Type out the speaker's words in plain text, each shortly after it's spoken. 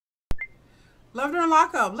Love During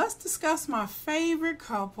Lockup. Let's discuss my favorite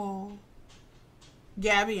couple,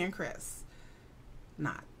 Gabby and Chris.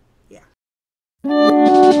 Not, yeah. Hey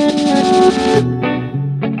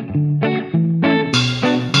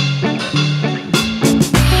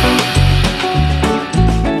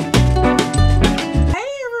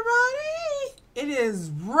everybody! It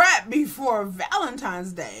is right before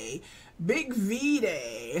Valentine's Day. Big V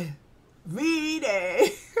Day.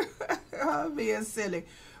 V-Day. I'm being silly.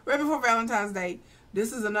 Right before Valentine's Day,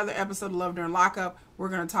 this is another episode of Love During Lockup. We're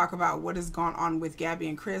going to talk about what has gone on with Gabby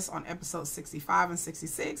and Chris on episodes 65 and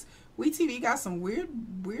 66. WETV got some weird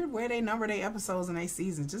way they number their episodes in their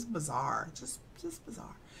season. Just bizarre. Just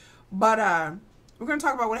bizarre. But we're going to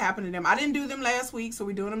talk about what happened to them. I didn't do them last week, so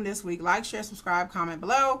we're doing them this week. Like, share, subscribe, comment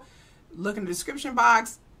below. Look in the description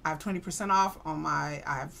box. I have 20% off on I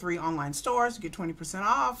have 3 online stores. You get 20%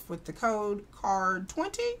 off with the code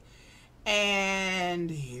CARD20.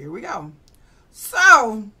 And here we go.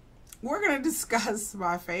 So we're going to discuss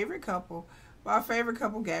my favorite couple,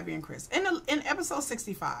 Gabby and Chris. In episode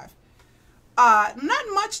 65, not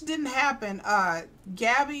much didn't happen.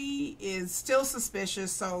 Gabby is still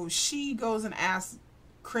suspicious, so she goes and asks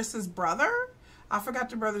Chris's brother. I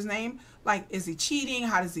forgot the brother's name. Like, is he cheating?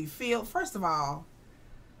 How does he feel? First of all,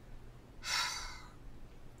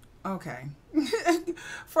 okay.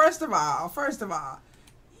 First of all,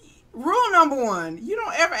 rule number 1, you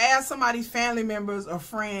don't ever ask somebody's family members or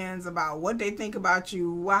friends about what they think about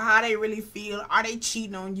you, how they really feel. Are they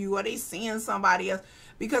cheating on you? Are they seeing somebody else?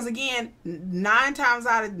 Because again, 9.5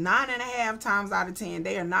 times out of 10,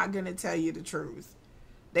 they are not going to tell you the truth.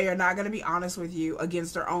 They are not going to be honest with you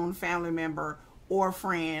against their own family member or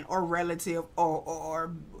friend or relative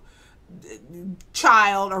or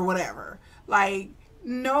child or whatever. Like,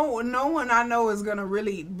 no one I know is going to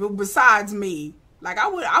really, besides me. Like, I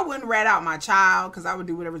wouldn't rat out my child because I would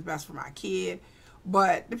do whatever's best for my kid.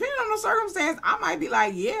 But depending on the circumstance, I might be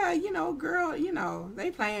like, yeah, you know, girl, you know,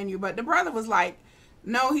 they playing you. But the brother was like,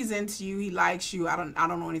 no, he's into you. He likes you. I don't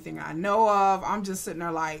know anything I know of. I'm just sitting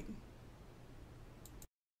there like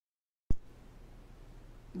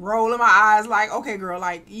rolling my eyes like, okay, girl,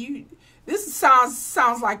 like this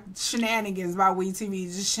sounds like shenanigans by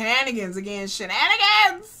WeTV. Just shenanigans again.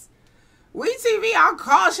 Shenanigans. WeTV, I'll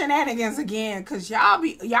call shenanigans again, because y'all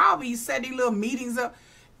be setting little meetings up.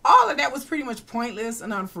 All of that was pretty much pointless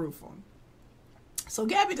and unfruitful. So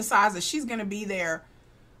Gabby decides that she's going to be there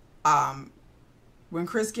when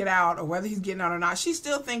Chris get out, or whether he's getting out or not. She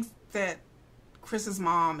still thinks that Chris's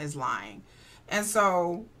mom is lying. And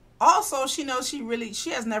so also she knows she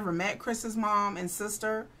has never met Chris's mom and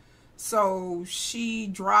sister. So she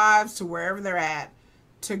drives to wherever they're at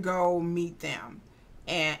to go meet them.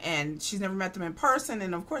 And she's never met them in person.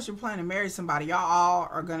 And of course, you're planning to marry somebody. Y'all all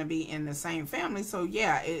are going to be in the same family. So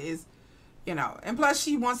yeah, it is, you know. And plus,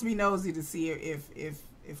 she wants to be nosy to see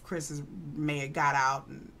if Chris may have got out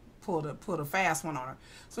and pulled a fast one on her.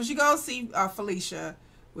 So she goes see Felicia,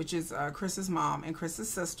 which is Chris's mom and Chris's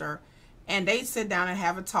sister, and they sit down and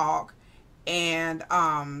have a talk. And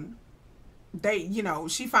they, you know,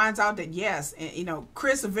 she finds out that yes, and you know,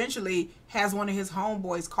 Chris eventually has one of his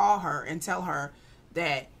homeboys call her and tell her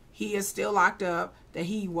that he is still locked up, that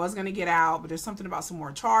he was going to get out, but there's something about some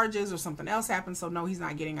more charges or something else happened. So no, he's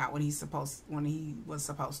not getting out when he was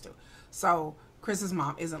supposed to. So Chris's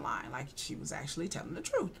mom isn't lying. Like, she was actually telling the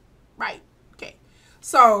truth. Right. Okay.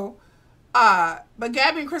 So, but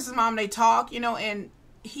Gabby and Chris's mom, they talk, you know, and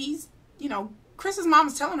he's, you know, Chris's mom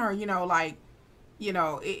is telling her, you know, like, you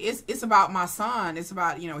know, it's about my son. It's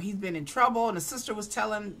about, you know, he's been in trouble. And the sister was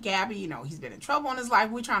telling Gabby, you know, he's been in trouble in his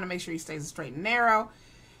life. We're trying to make sure he stays straight and narrow.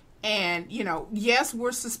 And, you know, yes,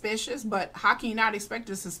 we're suspicious, but how can you not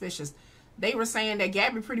expect us suspicious? They were saying that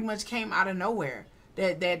Gabby pretty much came out of nowhere.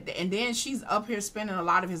 And then she's up here spending a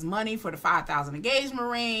lot of his money for the $5,000 engagement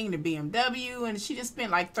ring, the BMW, and she just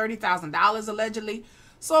spent like $30,000 allegedly.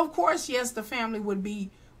 So of course, yes, the family would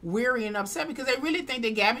be weary and upset because they really think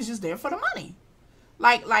that Gabby's just there for the money.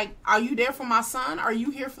 Like, are you there for my son? Or are you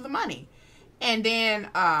here for the money? And then,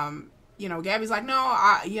 you know, Gabby's like, no,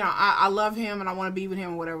 I love him and I want to be with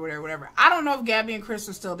him, whatever. I don't know if Gabby and Chris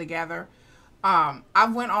are still together.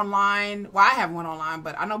 I went online. Well, I haven't went online,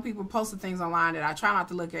 but I know people posted things online that I try not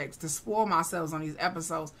to look at to spoil myself on these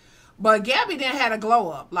episodes. But Gabby then had a glow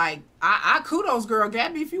up. Like, I kudos, girl.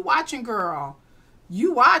 Gabby, if you watching, girl,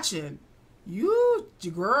 you watching. You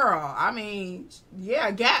girl, I mean, yeah,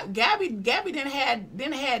 Gabby didn't had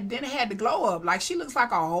the glow up. Like, she looks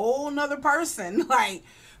like a whole nother person. Like,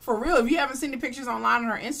 for real. If you haven't seen the pictures online on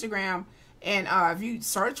her Instagram, and if you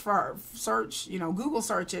search for her, you know, Google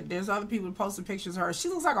search it, there's other people posting pictures of her. She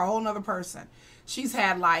looks like a whole nother person. She's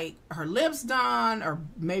had like her lips done, or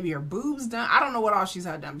maybe her boobs done. I don't know what all she's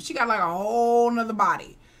had done, but she got like a whole nother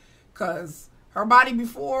body, because her body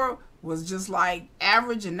before was just like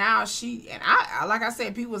average, and now I like I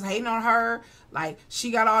said, people was hating on her, like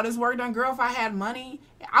she got all this work done. Girl, if I had money,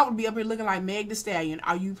 I would be up here looking like Meg Thee Stallion.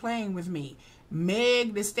 Are you playing with me?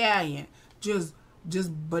 Meg Thee Stallion, just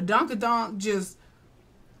badunkadunk, just,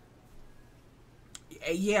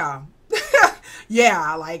 yeah.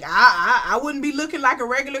 Yeah, like I wouldn't be looking like a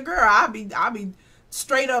regular girl. I'd be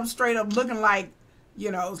straight up looking like,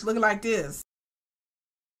 you know, looking like this.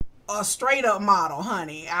 A straight up model,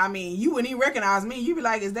 honey. I mean, you wouldn't even recognize me. You'd be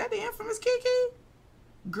like, is that the infamous Kiki?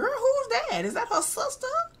 Girl, who's that? Is that her sister?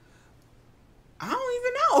 I don't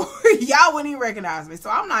even know. Y'all wouldn't even recognize me. So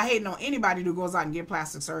I'm not hating on anybody who goes out and get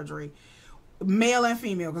plastic surgery, male and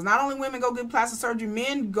female, because not only women go get plastic surgery,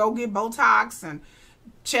 men go get Botox and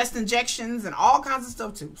chest injections and all kinds of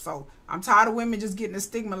stuff too. So I'm tired of women just getting a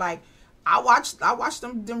stigma. Like I watched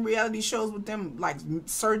them reality shows with them like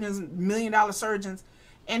surgeons, $1 million surgeons,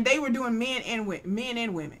 and they were doing men and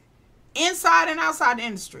women, inside and outside the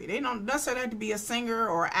industry. They don't necessarily have to be a singer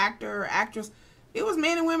or actor or actress. It was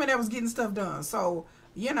men and women that was getting stuff done. So,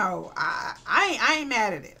 you know, I ain't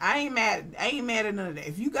mad at it. I ain't mad at none of that.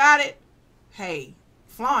 If you got it, hey,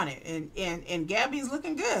 flaunt it. And Gabby's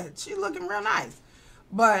looking good. She's looking real nice.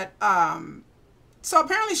 But so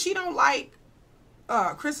apparently she don't like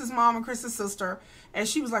Chris's mom and Chris's sister, and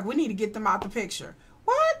she was like, we need to get them out the picture.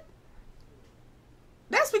 What?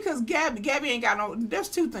 That's because Gabby ain't got no, there's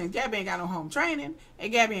two things. Gabby ain't got no home training,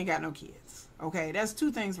 and Gabby ain't got no kids. Okay, that's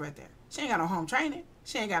two things right there. She ain't got no home training.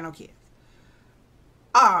 She ain't got no kids.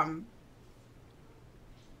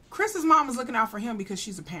 Chris's mom is looking out for him because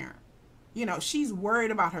she's a parent. You know, she's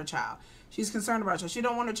worried about her child. She's concerned about her child. She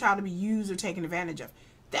don't want her child to be used or taken advantage of.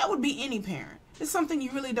 That would be any parent. It's something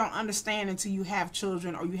you really don't understand until you have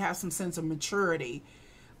children or you have some sense of maturity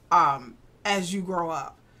as you grow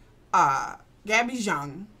up. Gabby's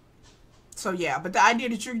young. So yeah, but the idea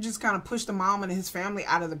that you just kind of push the mom and his family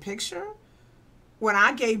out of the picture. When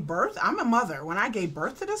I gave birth, I'm a mother. When I gave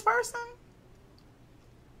birth to this person,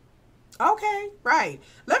 okay, right.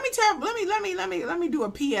 Let me do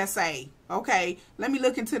a PSA. Okay, let me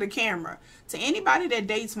look into the camera. To anybody that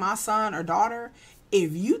dates my son or daughter,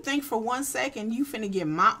 if you think for 1 second you finna get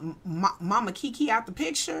Mama Kiki out the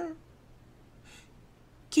picture,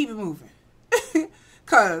 keep it moving.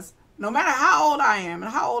 Cause no matter how old I am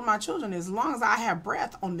and how old my children is, as long as I have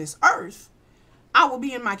breath on this earth, I will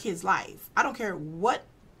be in my kid's life. I don't care what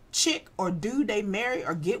chick or dude they marry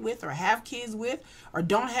or get with or have kids with or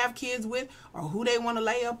don't have kids with or who they want to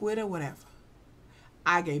lay up with or whatever.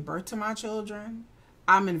 I gave birth to my children.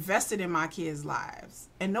 I'm invested in my kids' lives.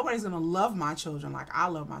 And nobody's going to love my children like I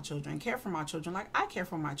love my children, care for my children like I care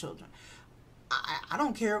for my children. I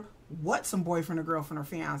don't care what some boyfriend or girlfriend or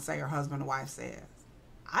fiance or husband or wife says.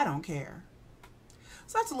 I don't care.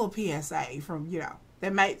 So that's a little PSA from, you know,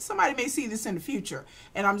 somebody may see this in the future,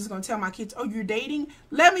 and I'm just going to tell my kids, oh, you're dating?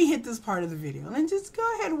 Let me hit this part of the video. And just go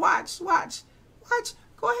ahead and watch. Go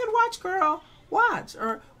ahead, watch, girl. Watch.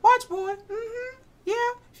 Or watch, boy.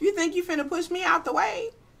 Yeah. If you think you finna push me out the way.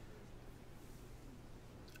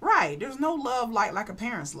 Right. There's no love like a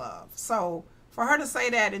parent's love. So for her to say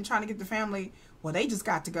that and trying to get the family, well, they just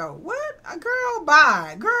got to go. What? Girl,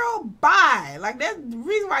 bye. Girl, bye. Like, that's the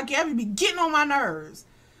reason why Gabby be getting on my nerves.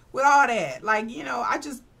 With all that, like, you know, I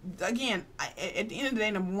just, again, at the end of the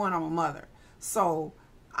day, number one, I'm a mother. So,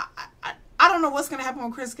 I don't know what's going to happen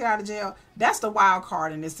when Chris get out of jail. That's the wild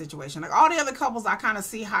card in this situation. Like, all the other couples, I kind of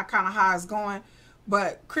see how it's going.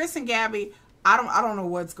 But Chris and Gabby, I don't know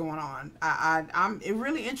what's going on. I'm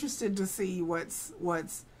really interested to see what's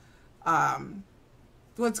going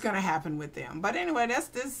to happen with them. But anyway, that's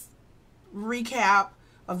this recap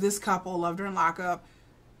of this couple, Love During Lockup.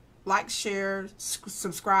 Like, share,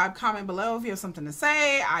 subscribe, comment below if you have something to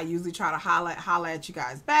say. I usually try to holler at you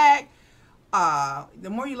guys back. The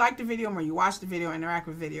more you like the video, the more you watch the video, interact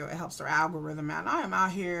with video, it helps their algorithm out. And I am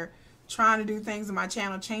out here trying to do things in my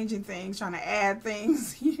channel, changing things, trying to add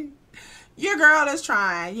things. Your girl is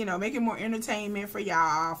trying, you know, making more entertainment for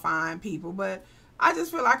y'all fine people. But I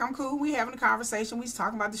just feel like I'm cool. We having a conversation. We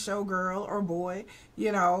talking about the show girl or boy,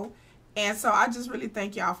 you know. And so I just really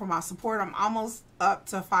thank y'all for my support. I'm almost up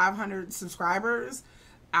to 500 subscribers.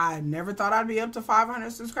 I never thought I'd be up to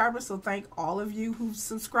 500 subscribers. So thank all of you who've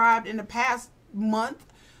subscribed in the past month.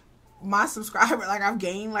 My subscriber, like, I've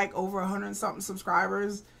gained like over 100 and something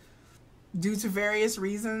subscribers due to various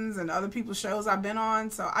reasons and other people's shows I've been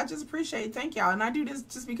on. So I just appreciate it. Thank y'all. And I do this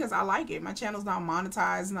just because I like it. My channel's not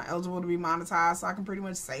monetized, not eligible to be monetized. So I can pretty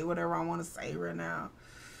much say whatever I want to say right now.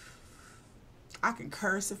 I can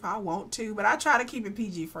curse if I want to, but I try to keep it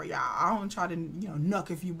PG for y'all. I don't try to, you know, nuck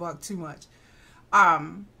if you buck too much.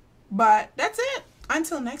 But that's it.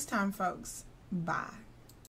 Until next time, folks. Bye.